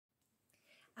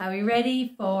Are we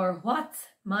ready for What's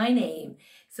My Name?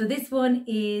 So this one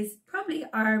is probably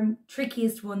our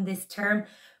trickiest one this term,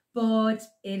 but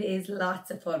it is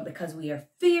lots of fun because we are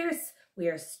fierce, we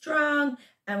are strong,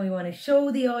 and we want to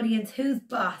show the audience who's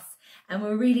boss. And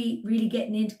we're really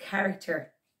getting into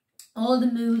character. All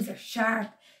the moves are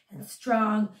sharp and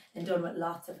strong and done with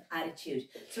lots of attitude.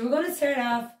 So we're going to start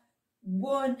off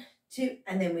 1, 2,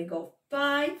 and then we go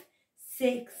 5,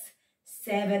 6,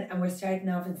 7, and we're starting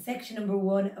off in section number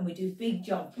 1, and we do big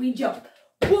jump. We jump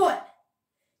 1,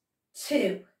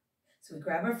 2. So we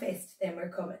grab our fist, then we're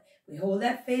coming. We hold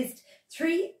that fist.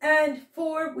 3 and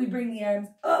 4. We bring the arms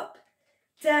up,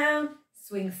 down,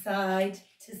 swing side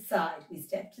to side. We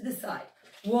step to the side.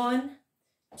 1,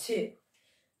 2,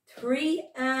 3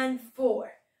 and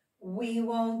 4. We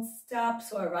won't stop.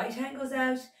 So our right hand goes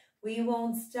out. We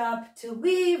won't stop till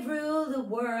we rule the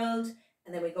world.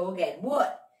 And then we go again. 1,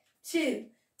 2,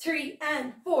 3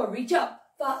 and 4. Reach up.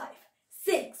 5,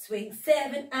 6. Swing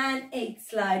 7 and 8.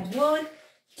 Slide 1,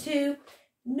 2.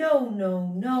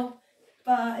 No.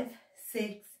 5,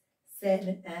 6,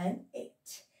 7 and 8.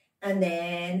 And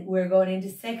then we're going into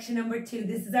section number 2.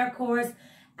 This is our chorus.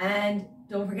 And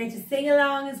don't forget to sing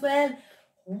along as well.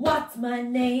 What's my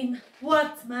name?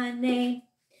 What's my name?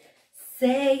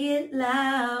 Say it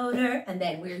louder. And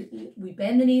then we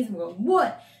bend the knees and we're going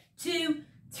 1, 2,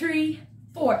 3,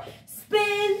 4.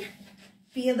 Spin.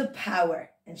 Feel the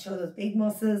power and show those big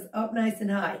muscles up nice and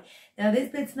high. Now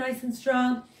this bit's nice and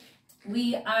strong.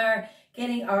 We are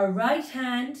getting our right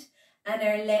hand and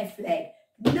our left leg.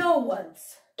 No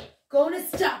one's going to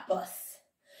stop us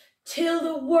till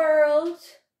the world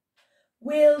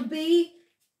will be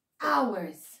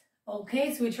ours.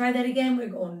 Okay, so we try that again. We're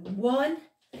going 1,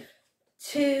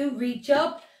 2, reach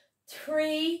up,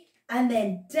 3, and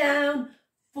then down,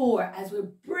 4. As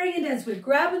we're bringing down, so we're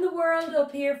grabbing the world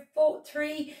up here, 4,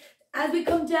 3. As we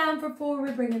come down for 4,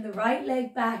 we're bringing the right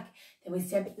leg back. Then we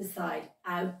step to the side,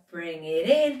 out, bring it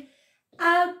in,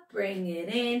 out, bring it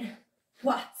in.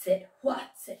 What's it?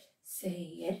 What's it?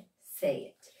 Say it,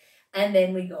 say it. And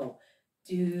then we go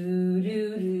do,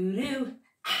 do, do, do.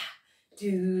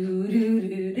 Do, do,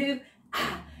 do, do,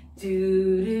 ah,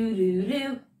 do, do, do,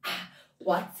 do, ah.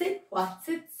 What's it,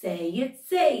 say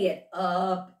it,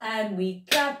 up, and we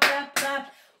clap, clap,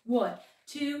 clap. 1,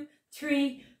 2,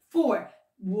 3, 4.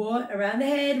 1, around the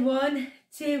head, 1,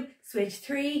 2, switch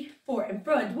 3, 4, in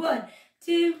front, 1,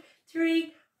 2,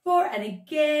 3, 4, and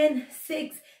again,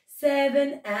 6,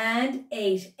 7, and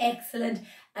 8, excellent.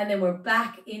 And then we're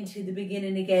back into the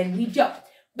beginning again. We jump,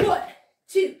 1,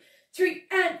 2, 3,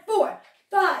 and 4,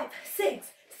 5, 6,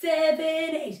 7,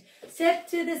 8. Step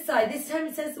to the side. This time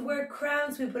it says the word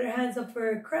crown, so we put our hands up for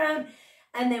a crown.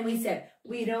 And then we step.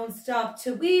 We don't stop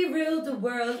till we rule the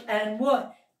world. And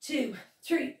 1, 2,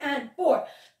 3, and 4,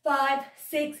 5,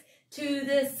 6, to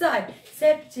the side.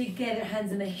 Step together,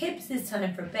 hands on the hips this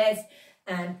time for best.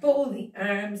 And fold the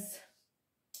arms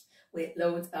with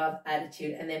loads of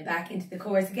attitude. And then back into the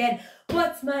chorus again.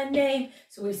 What's my name?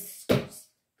 So we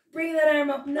bring that arm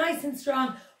up nice and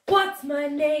strong. What's my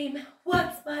name?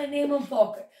 What's my name? Walk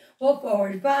forward. Walk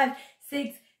forward. 5,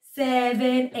 6,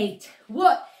 7, 8.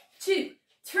 1, 2,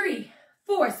 3,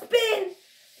 4. Spin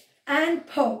and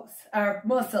pose our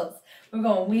muscles. We're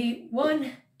going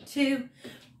 1, 2.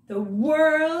 The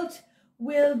world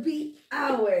will be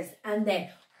ours. And then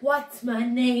what's my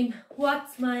name?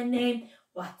 What's my name?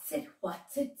 What's it?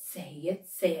 What's it? Say it,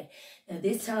 say it. Now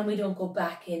this time we don't go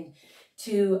back in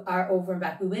to our over and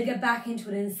back. We will get back into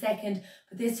it in a second,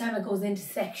 but this time it goes into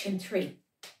section 3.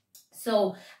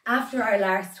 So after our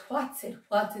last what's it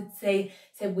say,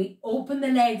 we open the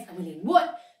legs and we lean 1,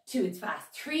 2, it's fast,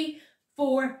 3,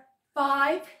 4,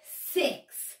 5,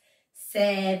 6,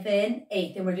 7,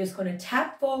 8. Then we're just going to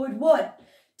tap forward 1,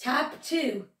 tap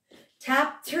 2,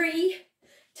 tap 3,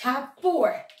 tap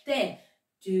 4. Then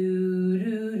do,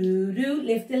 do, do, do,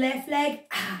 lift the left leg,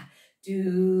 do,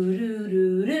 do,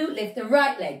 do, do, lift the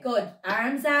right leg, good,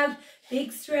 arms out,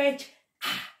 big stretch,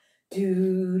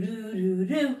 do, do, do,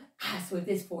 do, so with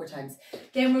this 4 times.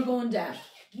 Then we're going down,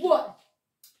 1,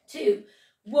 2,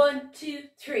 1, 2,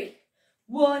 3,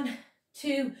 1,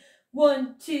 2,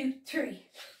 1, 2, 3,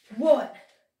 1,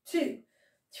 2,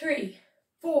 3,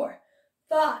 4,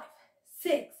 5,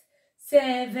 6,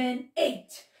 7,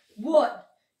 8, 1,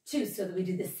 2, so that we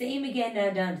do the same again now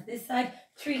down to this side,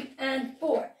 3 and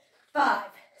 4, 5,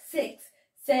 6,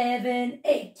 7,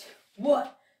 8, 1,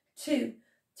 2,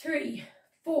 3,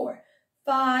 4,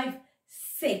 5,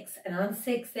 6, and on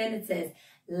 6 then it says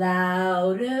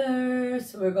louder,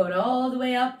 so we're going all the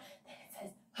way up, then it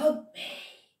says hug me.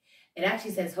 It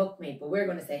actually says hug me, but we're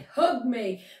going to say hug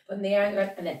me, but in the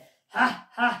air, and then ha,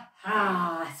 ha,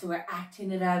 ha. so we're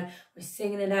acting it out, we're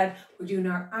singing it out, we're doing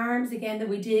our arms again that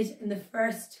we did in the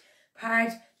first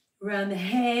part, around the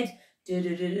head,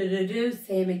 do,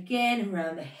 same again,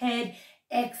 around the head,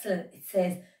 excellent. It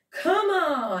says, come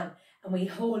on, and we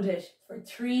hold it for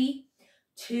 3,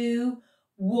 2,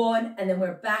 1, and then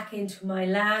we're back into my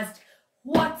last,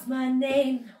 what's my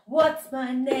name, what's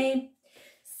my name,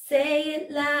 say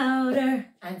it louder,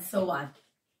 and so on.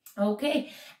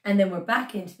 Okay, and then we're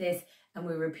back into this and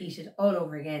we repeat it all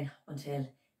over again until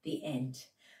the end.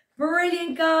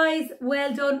 Brilliant, guys.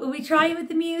 Well done. Will we try with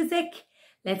the music?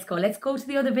 Let's go to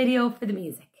the other video for the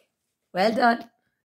music. Well done.